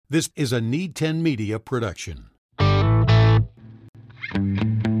This is a Need 10 Media production.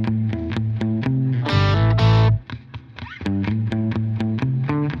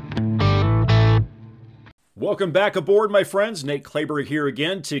 Welcome back aboard, my friends. Nate Clayberg here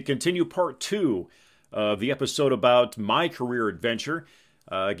again to continue part 2 of the episode about my career adventure.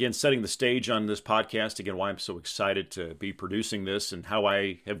 Again, setting the stage on this podcast, again, why I'm so excited to be producing this and how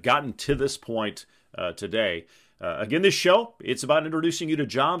I have gotten to this point today. Again, this show, it's about introducing you to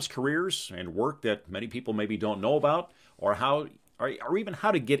jobs, careers, and work that many people maybe don't know about, or even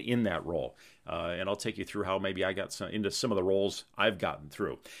how to get in that role. And I'll take you through how maybe I got into some of the roles I've gotten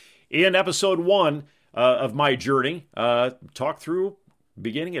through. In episode 1 of my journey, talk through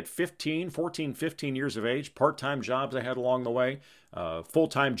beginning at 15 years of age, part-time jobs I had along the way,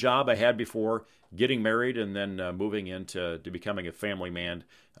 full-time job I had before getting married, and then moving into becoming a family man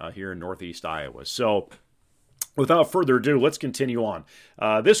here in Northeast Iowa. So without further ado, let's continue on.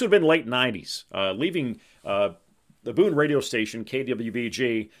 This would have been late 90s. Leaving the Boone radio station,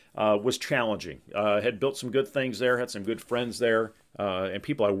 KWBG, was challenging. Had built some good things there, had some good friends there, and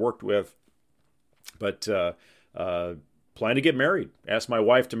people I worked with. But planned to get married. Asked my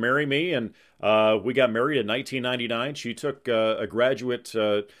wife to marry me, and we got married in 1999. She took a graduate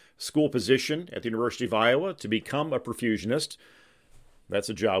school position at the University of Iowa to become a perfusionist. That's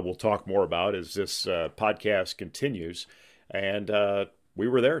a job we'll talk more about as this podcast continues. And we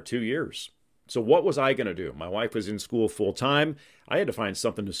were there 2 years. So what was I going to do? My wife was in school full time. I had to find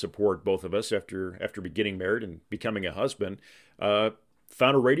something to support both of us after getting married and becoming a husband. Found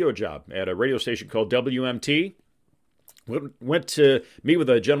a radio job at a radio station called WMT. Went to meet with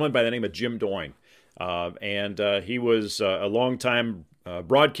a gentleman by the name of Jim Doyne. And he was a longtime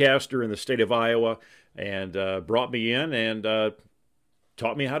broadcaster in the state of Iowa, and brought me in and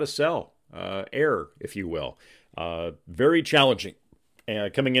taught me how to sell air, if you will. Very challenging.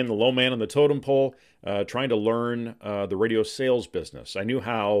 Coming in the low man on the totem pole, trying to learn the radio sales business. I knew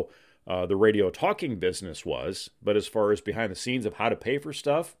how the radio talking business was, but as far as behind the scenes of how to pay for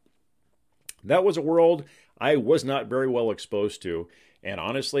stuff, that was a world I was not very well exposed to, and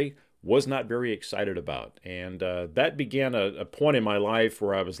honestly, was not very excited about. And that began a point in my life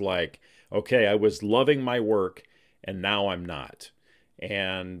where I was like, okay, I was loving my work, and now I'm not.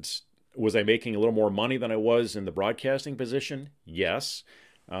 And was I making a little more money than I was in the broadcasting position? Yes.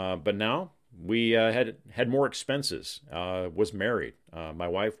 But now we had more expenses, was married. My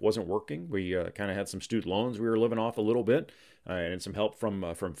wife wasn't working. We kind of had some student loans we were living off a little bit, and some help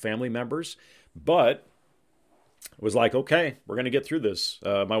from family members. But it was like, okay, we're going to get through this.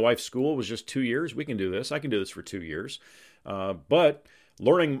 My wife's school was just 2 years. We can do this. I can do this for 2 years. But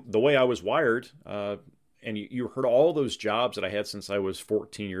learning the way I was wired, and you heard all those jobs that I had since I was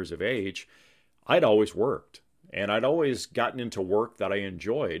 14 years of age, I'd always worked. And I'd always gotten into work that I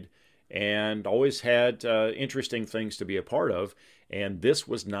enjoyed and always had interesting things to be a part of. And this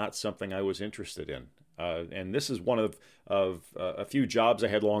was not something I was interested in. And this is one of a few jobs I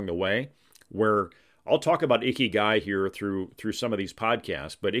had along the way where I'll talk about Ikigai here through some of these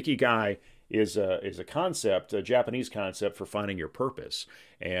podcasts. But Ikigai is a concept, a Japanese concept for finding your purpose.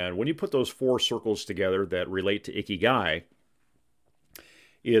 And when you put those 4 circles together that relate to Ikigai,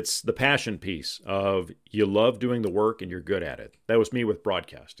 it's the passion piece of you love doing the work and you're good at it. That was me with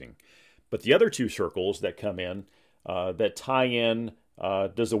broadcasting. But the other 2 circles that come in, that tie in,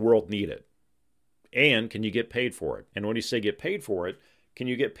 does the world need it? And can you get paid for it? And when you say get paid for it, can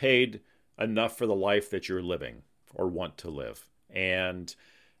you get paid enough for the life that you're living or want to live? And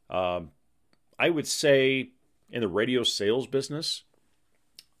I would say in the radio sales business,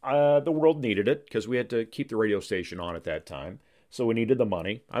 the world needed it because we had to keep the radio station on at that time. So we needed the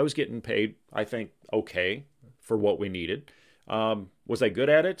money. I was getting paid, I think, okay for what we needed. Was I good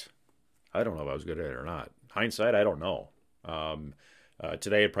at it? I don't know if I was good at it or not. Hindsight, I don't know.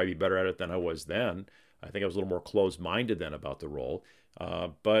 Today, I'd probably be better at it than I was then. I think I was a little more closed-minded then about the role.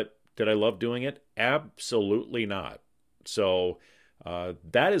 But did I love doing it? Absolutely not. So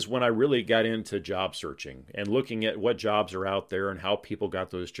that is when I really got into job searching and looking at what jobs are out there and how people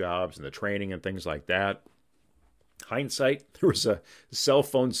got those jobs and the training and things like that. Hindsight, there was a cell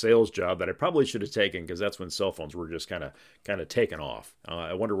phone sales job that I probably should have taken because that's when cell phones were just kind of taken off.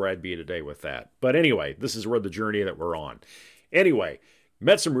 I wonder where I'd be today with that. But anyway, this is where the journey that we're on. Anyway,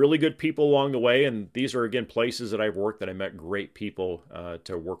 met some really good people along the way, and these are, again, places that I've worked that I met great people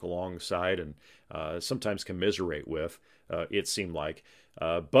to work alongside and sometimes commiserate with, it seemed like.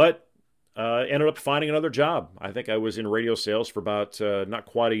 But ended up finding another job. I think I was in radio sales for about not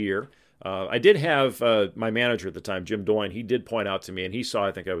quite a year. I did have my manager at the time, Jim Doyne. He did point out to me, and he saw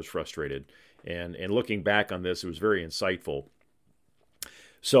I think I was frustrated. And looking back on this, it was very insightful.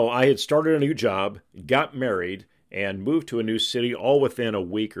 So I had started a new job, got married, and moved to a new city all within a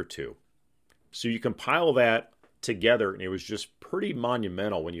week or two. So you compile that together, and it was just pretty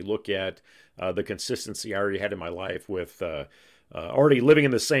monumental when you look at the consistency I already had in my life with already living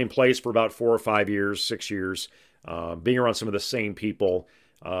in the same place for about 4 or 5 years, 6 years, being around some of the same people,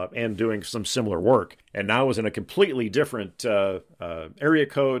 and doing some similar work. And now I was in a completely different area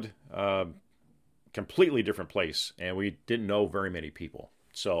code, completely different place, and we didn't know very many people.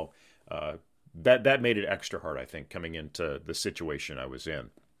 So that made it extra hard, I think, coming into the situation I was in.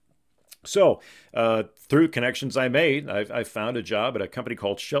 So through connections I made, I found a job at a company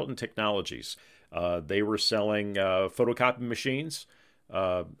called Shelton Technologies. They were selling photocopy machines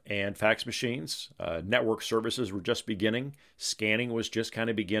and fax machines. Network services were just beginning. Scanning was just kind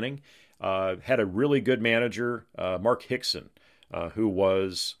of beginning. Had a really good manager, Mark Hickson, who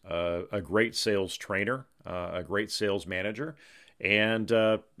was a great sales trainer, a great sales manager. And,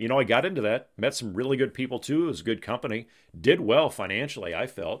 I got into that, met some really good people too. It was a good company, did well financially, I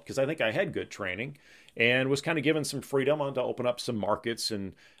felt, because I think I had good training and was kind of given some freedom on to open up some markets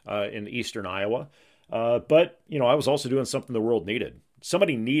in eastern Iowa. But I was also doing something the world needed.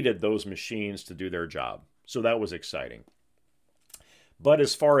 Somebody needed those machines to do their job. So that was exciting. But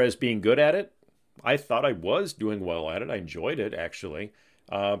as far as being good at it, I thought I was doing well at it. I enjoyed it, actually.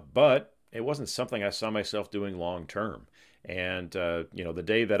 But it wasn't something I saw myself doing long term. And, the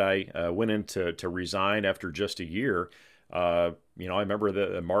day that I went in to resign after just a year, I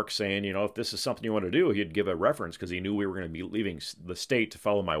remember Mark saying, if this is something you want to do, he'd give a reference because he knew we were going to be leaving the state to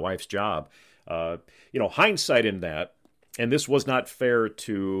follow my wife's job. Hindsight in that, and this was not fair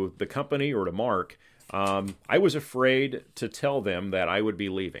to the company or to Mark, I was afraid to tell them that I would be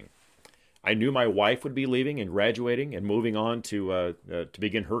leaving. I knew my wife would be leaving and graduating and moving on to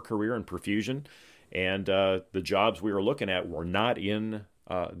begin her career in perfusion. And the jobs we were looking at were not in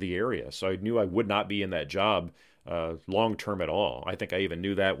the area. So I knew I would not be in that job long term at all. I think I even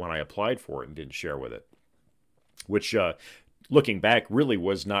knew that when I applied for it and didn't share with it, which looking back really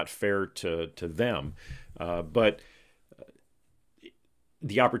was not fair to them. But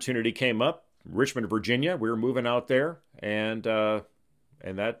the opportunity came up, Richmond, Virginia. We were moving out there, and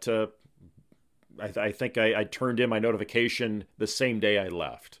that I think I turned in my notification the same day I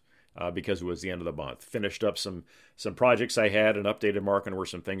left. Because it was the end of the month. Finished up some projects I had and updated Mark on where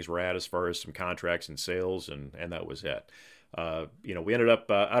some things were at as far as some contracts and sales, and that was it. We ended up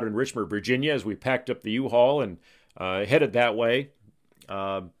out in Richmond, Virginia, as we packed up the U-Haul and headed that way.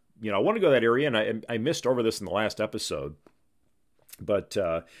 I want to go to that area, and I missed over this in the last episode. But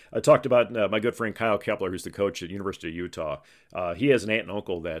I talked about my good friend Kyle Kepler, who's the coach at University of Utah. He has an aunt and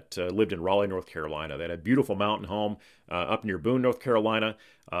uncle that lived in Raleigh, North Carolina. They had a beautiful mountain home up near Boone, North Carolina.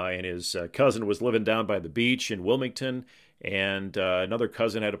 And his cousin was living down by the beach in Wilmington. And another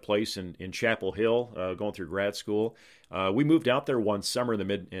cousin had a place in Chapel Hill going through grad school. We moved out there one summer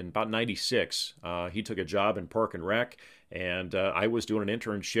in about 96. He took a job in Park and Rec. And I was doing an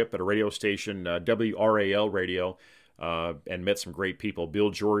internship at a radio station, WRAL Radio. And met some great people. Bill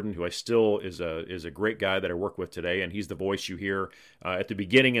Jordan, who I still is a great guy that I work with today, and he's the voice you hear at the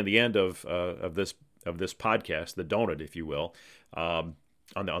beginning and the end of this podcast, the donut, if you will, on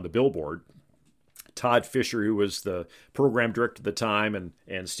the billboard. Todd Fisher, who was the program director at the time,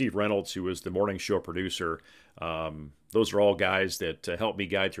 and Steve Reynolds, who was the morning show producer. Those are all guys that helped me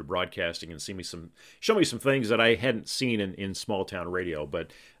guide through broadcasting and show me some things that I hadn't seen in small town radio.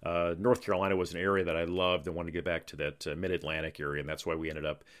 But North Carolina was an area that I loved and wanted to get back to that mid-Atlantic area, and that's why we ended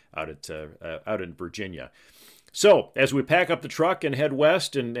up out in Virginia. So as we pack up the truck and head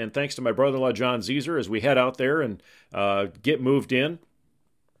west, and thanks to my brother-in-law John Zeeser, as we head out there and get moved in,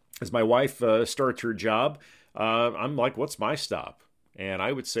 as my wife starts her job, I'm like, what's my stop? And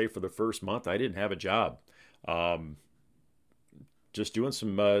I would say for the first month, I didn't have a job. Just doing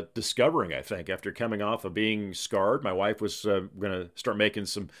some discovering, I think, after coming off of being scarred. My wife was going to start making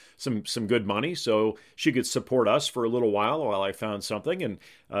some good money, so she could support us for a little while I found something, and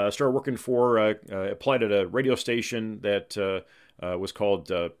started working applied at a radio station that was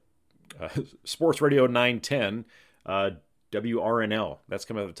called Sports Radio 910, WRNL. That's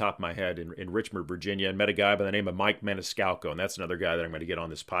coming at the top of my head in Richmond, Virginia, and met a guy by the name of Mike Maniscalco, and that's another guy that I'm going to get on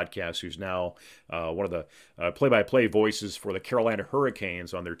this podcast who's now one of the play-by-play voices for the Carolina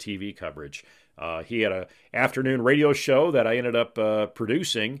Hurricanes on their TV coverage. He had an afternoon radio show that I ended up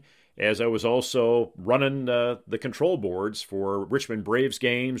producing, as I was also running the control boards for Richmond Braves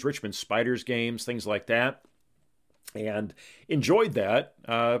games, Richmond Spiders games, things like that. And enjoyed that,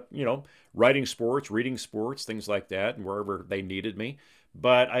 writing sports, reading sports, things like that, and wherever they needed me.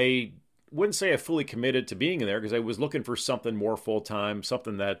 But I wouldn't say I fully committed to being there because I was looking for something more full-time,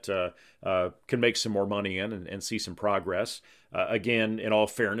 something that can make some more money in and see some progress. Again, in all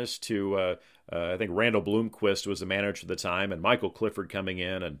fairness to, I think Randall Bloomquist was the manager at the time, and Michael Clifford coming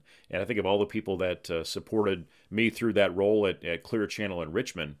in, and I think of all the people that supported me through that role at Clear Channel in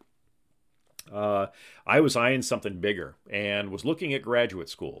Richmond. I was eyeing something bigger and was looking at graduate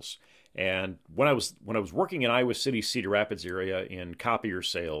schools. And when I was working in Iowa City, Cedar Rapids area in copier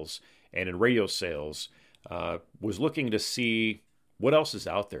sales and in radio sales, was looking to see what else is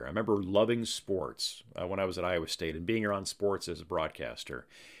out there. I remember loving sports when I was at Iowa State and being around sports as a broadcaster.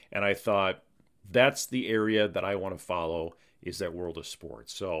 And I thought, that's the area that I want to follow, is that world of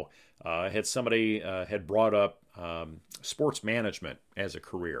sports. So I had somebody had brought up sports management as a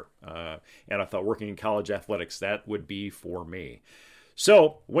career. And I thought working in college athletics, that would be for me.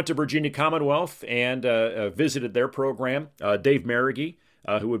 So went to Virginia Commonwealth and visited their program. Dave Maraghi,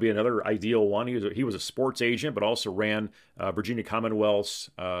 who would be another ideal one. He was a sports agent, but also ran Virginia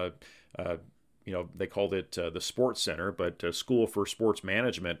Commonwealth's, they called it the Sports Center, but School for Sports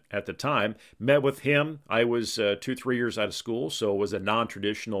Management at the time. Met with him. I was 2-3 years out of school, so was a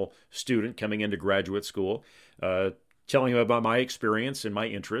non-traditional student coming into graduate school, telling him about my experience and my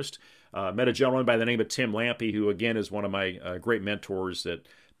interest. Met a gentleman by the name of Tim Lampe, who again is one of my great mentors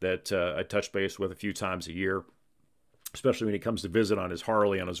that I touch base with a few times a year, especially when he comes to visit on his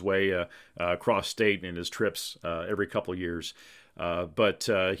Harley on his way across state and his trips every couple of years. But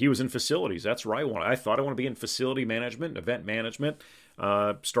he was in facilities. That's where I thought I want to be in facility management, event management.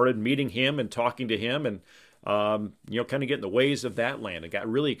 Started meeting him and talking to him and, kind of getting the ways of that land. I got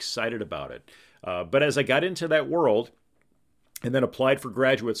really excited about it. But as I got into that world and then applied for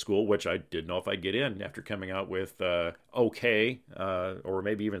graduate school, which I didn't know if I'd get in after coming out with okay or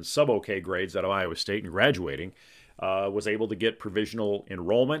maybe even sub-okay grades out of Iowa State and graduating, was able to get provisional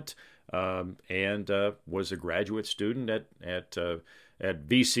enrollment. And was a graduate student at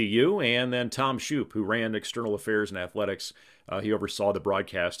VCU, and then Tom Shoup, who ran external affairs and athletics, he oversaw the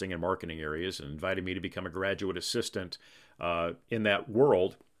broadcasting and marketing areas and invited me to become a graduate assistant in that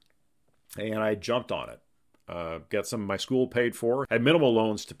world, and I jumped on it. Got some of my school paid for. Had minimal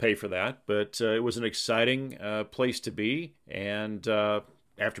loans to pay for that, but it was an exciting place to be, and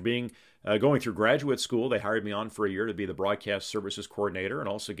after going through graduate school, they hired me on for a year to be the broadcast services coordinator and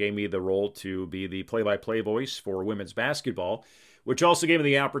also gave me the role to be the play-by-play voice for women's basketball, which also gave me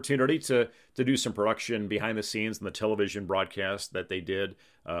the opportunity to do some production behind the scenes in the television broadcast that they did,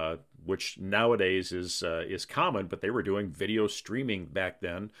 which nowadays is common, but they were doing video streaming back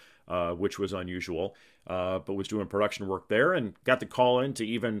then, which was unusual, but was doing production work there and got the call in to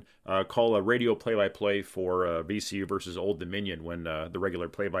even call a radio play-by-play for VCU versus Old Dominion when the regular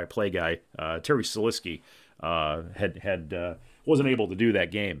play-by-play guy, Terry Salisky, wasn't able to do that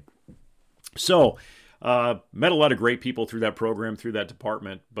game. So met a lot of great people through that program, through that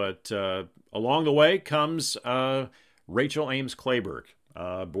department, but along the way comes Rachel Ames Clayburgh,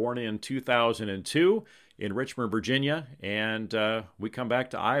 born in 2002 in Richmond, Virginia, and we come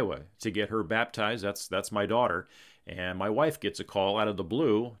back to Iowa to get her baptized. That's my daughter, and my wife gets a call out of the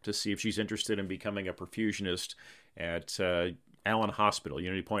blue to see if she's interested in becoming a perfusionist at Allen Hospital,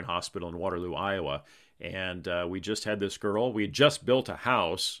 Unity Point Hospital in Waterloo, Iowa, and we just had this girl. We had just built a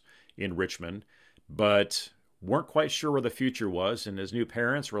house in Richmond, but weren't quite sure where the future was, and as new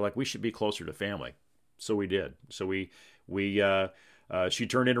parents, we're like, we should be closer to family. So we did. So she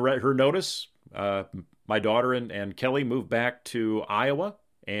turned in her notice. My daughter and Kelly moved back to Iowa,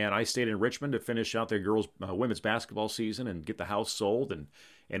 and I stayed in Richmond to finish out their women's basketball season and get the house sold,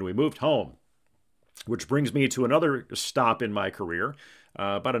 and we moved home, which brings me to another stop in my career,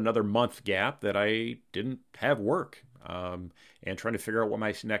 about another month gap that I didn't have work, and trying to figure out what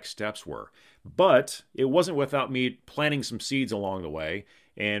my next steps were. But it wasn't without me planting some seeds along the way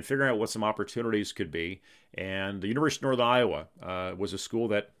and figuring out what some opportunities could be. And the University of Northern Iowa was a school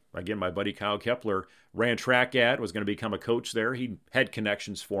that, again, my buddy Kyle Kepler ran track at, was going to become a coach there. He had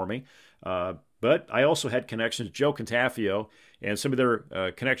connections for me. But I also had connections. Joe Contafio and some of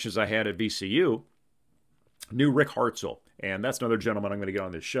their connections I had at VCU knew Rick Hartzell. And that's another gentleman I'm going to get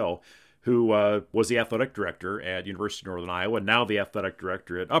on this show, who was the athletic director at University of Northern Iowa, now the athletic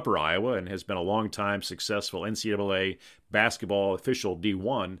director at Upper Iowa, and has been a long-time successful NCAA basketball official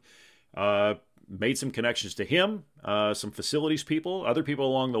D1. Made some connections to him, some facilities people, other people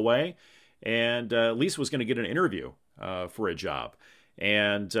along the way, and Lisa was going to get an interview for a job.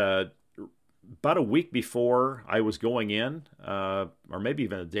 And about a week before I was going in, or maybe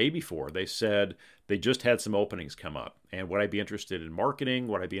even a day before, they said they just had some openings come up. And would I be interested in marketing?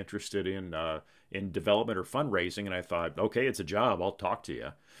 Would I be interested in development or fundraising? And I thought, okay, it's a job. I'll talk to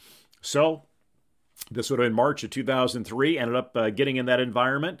you. So this would have been March of 2003. Ended up getting in that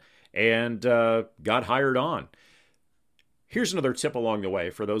environment and got hired on. Here's another tip along the way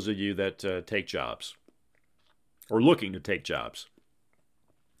for those of you that take jobs or looking to take jobs.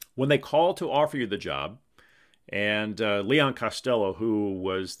 When they call to offer you the job, and Leon Costello, who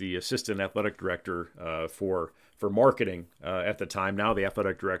was the assistant athletic director for marketing at the time, now the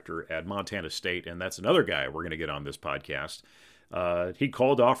athletic director at Montana State, and that's another guy we're going to get on this podcast. He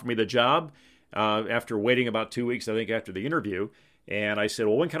called to offer me the job after waiting about 2 weeks, I think, after the interview. And I said,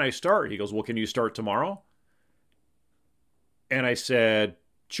 well, when can I start? He goes, well, can you start tomorrow? And I said,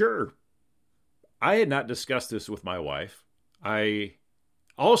 sure. I had not discussed this with my wife. I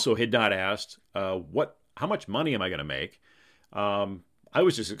also had not asked how much money am I going to make? I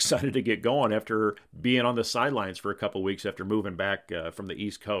was just excited to get going after being on the sidelines for a couple of weeks after moving back from the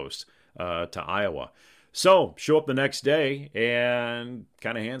East Coast to Iowa. So show up the next day and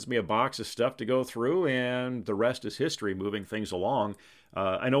kind of hands me a box of stuff to go through, and the rest is history, moving things along.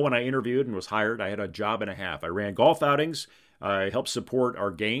 I know when I interviewed and was hired, I had a job and a half. I ran golf outings. I helped support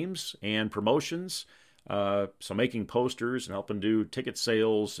our games and promotions. So making posters and helping do ticket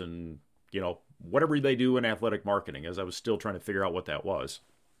sales and, whatever they do in athletic marketing, as I was still trying to figure out what that was.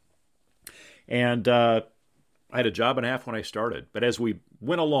 And I had a job and a half when I started. But as we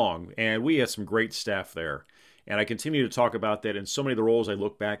went along, and we had some great staff there, and I continue to talk about that in so many of the roles I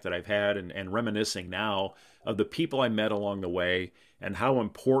look back that I've had and reminiscing now of the people I met along the way and how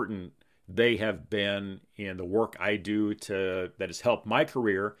important they have been in the work I do that has helped my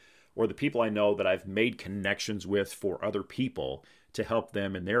career, or the people I know that I've made connections with for other people to help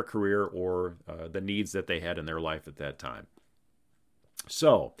them in their career or the needs that they had in their life at that time.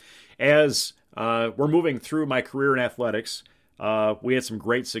 So as we're moving through my career in athletics, we had some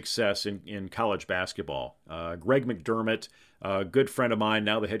great success in college basketball. Greg McDermott, a good friend of mine,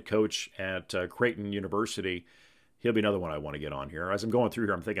 now the head coach at Creighton University, he'll be another one I want to get on here. As I'm going through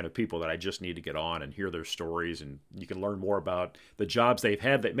here, I'm thinking of people that I just need to get on and hear their stories, and you can learn more about the jobs they've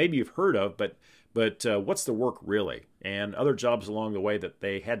had that maybe you've heard of, but what's the work really? And other jobs along the way that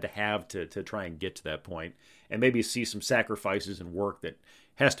they had to have to try and get to that point, and maybe see some sacrifices and work that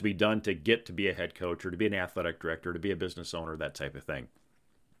has to be done to get to be a head coach or to be an athletic director, to be a business owner, that type of thing.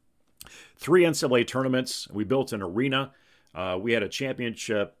 3 NCAA tournaments. We built an arena. We had a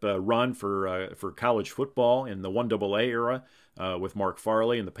championship run for college football in the 1AA era with Mark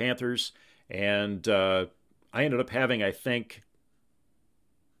Farley and the Panthers. And I ended up having, I think,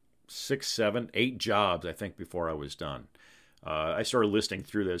 6, 7, 8 jobs, I think, before I was done. I started listing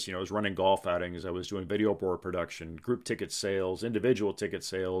through this. I was running golf outings. I was doing video board production, group ticket sales, individual ticket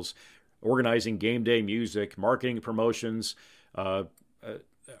sales, organizing game day music, marketing promotions.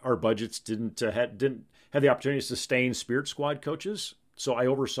 Our budgets didn't have the opportunity to sustain Spirit Squad coaches. So I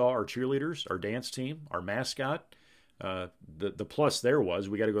oversaw our cheerleaders, our dance team, our mascot. The plus there was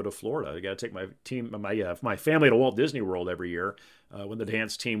we got to go to Florida. I got to take my family to Walt Disney World every year when the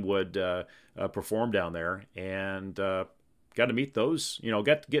dance team would perform down there, and got to meet those.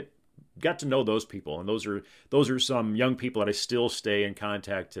 Got to know those people, and those are some young people that I still stay in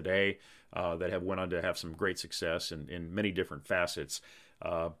contact today that have went on to have some great success in many different facets.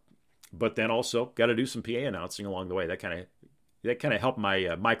 But then also got to do some PA announcing along the way. That kind of helped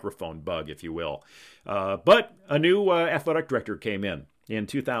my microphone bug, if you will. But a new athletic director came in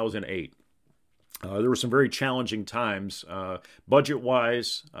 2008. There were some very challenging times,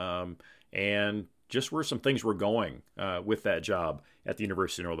 budget-wise, and just where some things were going with that job at the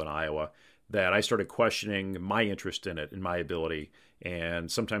University of Northern Iowa, that I started questioning my interest in it and my ability. And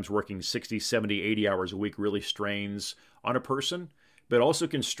sometimes working 60, 70, 80 hours a week really strains on a person, but also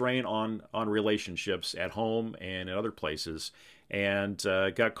can strain on relationships at home and in other places. And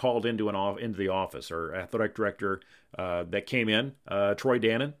got called into the office. Our athletic director that came in, Troy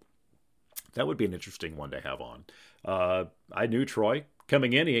Dannon. That would be an interesting one to have on. I knew Troy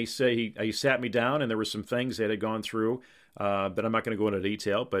coming in. He sat me down, and there were some things that had gone through that I'm not going to go into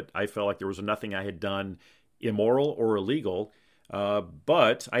detail, but I felt like there was nothing I had done immoral or illegal.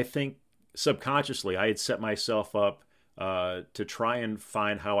 But I think subconsciously I had set myself up to try and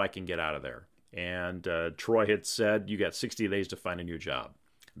find how I can get out of there. And Troy had said, you got 60 days to find a new job.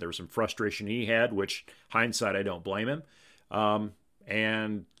 There was some frustration he had, which hindsight, I don't blame him.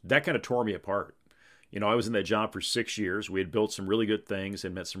 And that kind of tore me apart. I was in that job for 6 years. We had built some really good things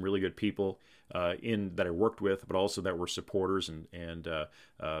and met some really good people that I worked with, but also that were supporters and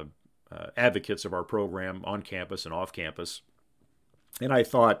advocates of our program on campus and off campus. And I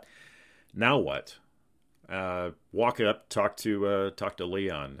thought, now what? walk up, talk to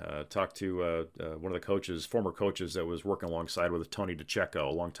Leon, talk to one of the coaches, former coaches that was working alongside with Tony DeCecco,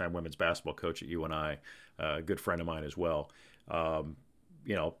 a longtime women's basketball coach at UNI, a good friend of mine as well.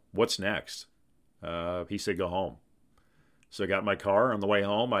 What's next? He said, go home. So I got in my car on the way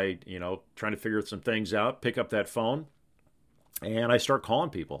home. I, trying to figure some things out, pick up that phone, and I start calling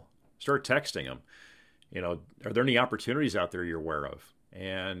people, start texting them. Are there any opportunities out there you're aware of?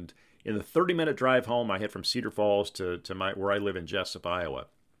 And in the 30-minute drive home I had from Cedar Falls to where I live in Jessup, Iowa,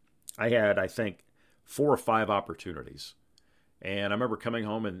 I had, I think, 4 or 5 opportunities. And I remember coming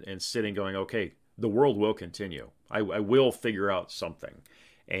home and sitting going, okay, the world will continue. I will figure out something.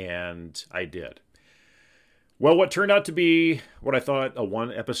 And I did. Well, what turned out to be what I thought a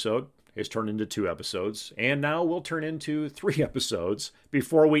 1 episode has turned into 2 episodes, and now will turn into 3 episodes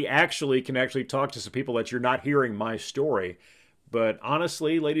before we can talk to some people that you're not hearing my story. But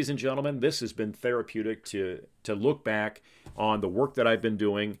honestly, ladies and gentlemen, this has been therapeutic to look back on the work that I've been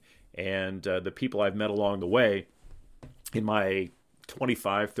doing and the people I've met along the way in my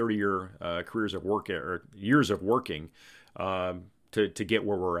 25, 30-year careers of work or years of working. To get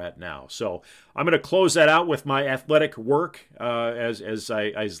where we're at now. So I'm going to close that out with my athletic work as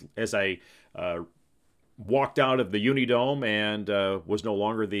I walked out of the Unidome and was no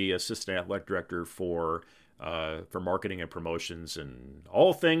longer the assistant athletic director for marketing and promotions and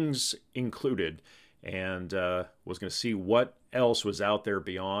all things included, and was going to see what else was out there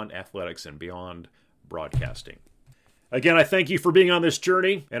beyond athletics and beyond broadcasting. Again, I thank you for being on this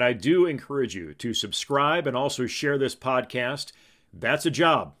journey, and I do encourage you to subscribe and also share this podcast. That's a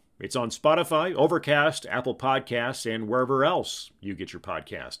job. It's on Spotify, Overcast, Apple Podcasts, and wherever else you get your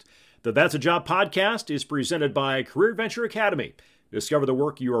podcast. The That's a Job podcast is presented by Career Adventure Academy. Discover the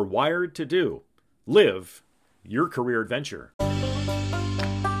work you are wired to do. Live your career adventure.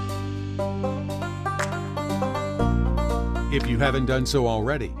 If you haven't done so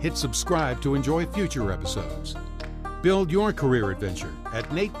already, hit subscribe to enjoy future episodes. Build your career adventure at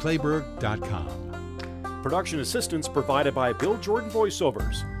NateKlayberg.com. Production assistance provided by Bill Jordan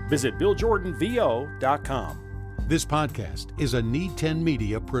Voiceovers. Visit BillJordanVO.com. This podcast is a Need 10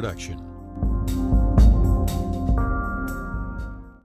 Media production.